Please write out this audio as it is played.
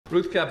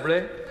Ruth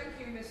Cabré.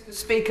 Mr.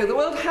 Speaker, the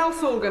World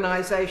Health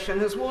Organization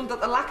has warned that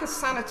the lack of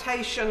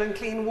sanitation and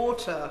clean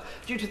water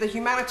due to the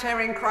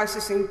humanitarian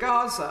crisis in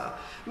Gaza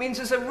means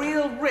there's a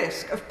real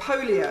risk of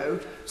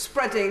polio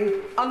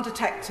spreading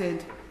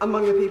undetected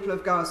among the people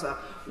of Gaza.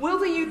 Will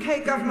the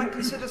UK government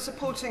consider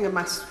supporting a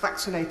mass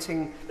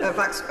vaccination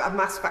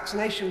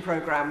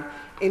programme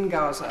in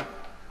Gaza?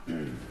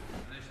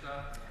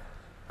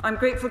 I'm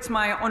grateful to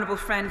my honourable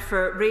friend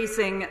for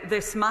raising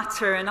this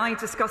matter, and I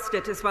discussed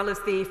it, as well as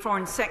the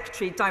Foreign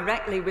Secretary,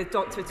 directly with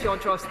Dr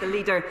Tedros, the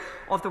leader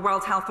of the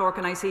World Health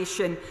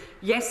Organization,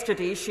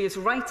 yesterday. She is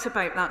right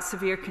about that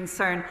severe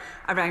concern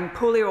around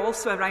polio,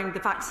 also around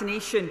the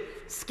vaccination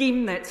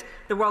scheme that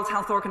the World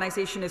Health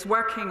Organization is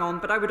working on.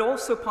 But I would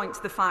also point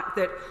to the fact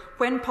that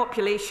when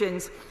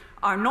populations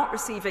are not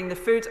receiving the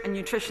food and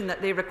nutrition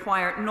that they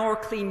require, nor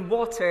clean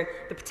water,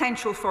 the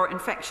potential for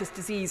infectious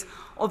disease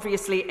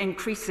obviously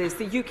increases.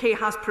 The UK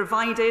has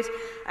provided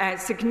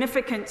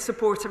significant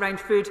support around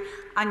food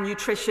and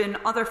nutrition,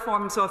 other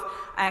forms of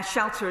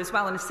shelter as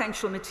well, and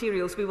essential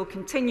materials. We will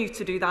continue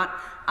to do that,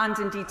 and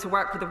indeed to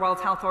work with the World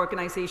Health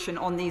Organization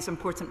on these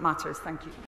important matters. Thank you.